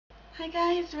Hi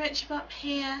guys, rachybop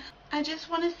here. I just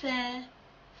want to say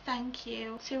thank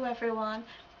you to everyone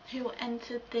who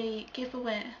entered the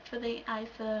giveaway for the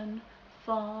iPhone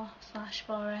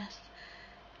 4/4S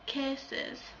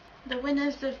cases. The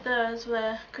winners of those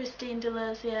were Christine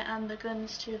Delosier and the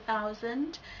Guns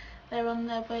 2000. They're on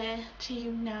their way to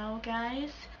you now,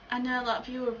 guys. I know a lot of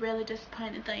you were really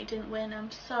disappointed that you didn't win. I'm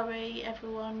sorry,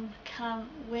 everyone can't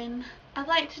win. I'd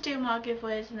like to do more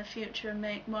giveaways in the future and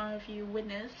make more of you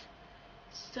winners.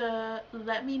 So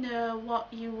let me know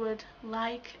what you would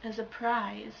like as a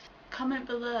prize. Comment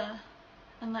below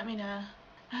and let me know.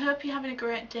 I hope you're having a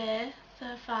great day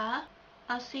so far.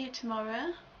 I'll see you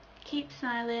tomorrow. Keep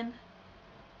smiling.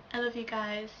 I love you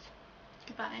guys.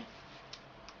 Goodbye.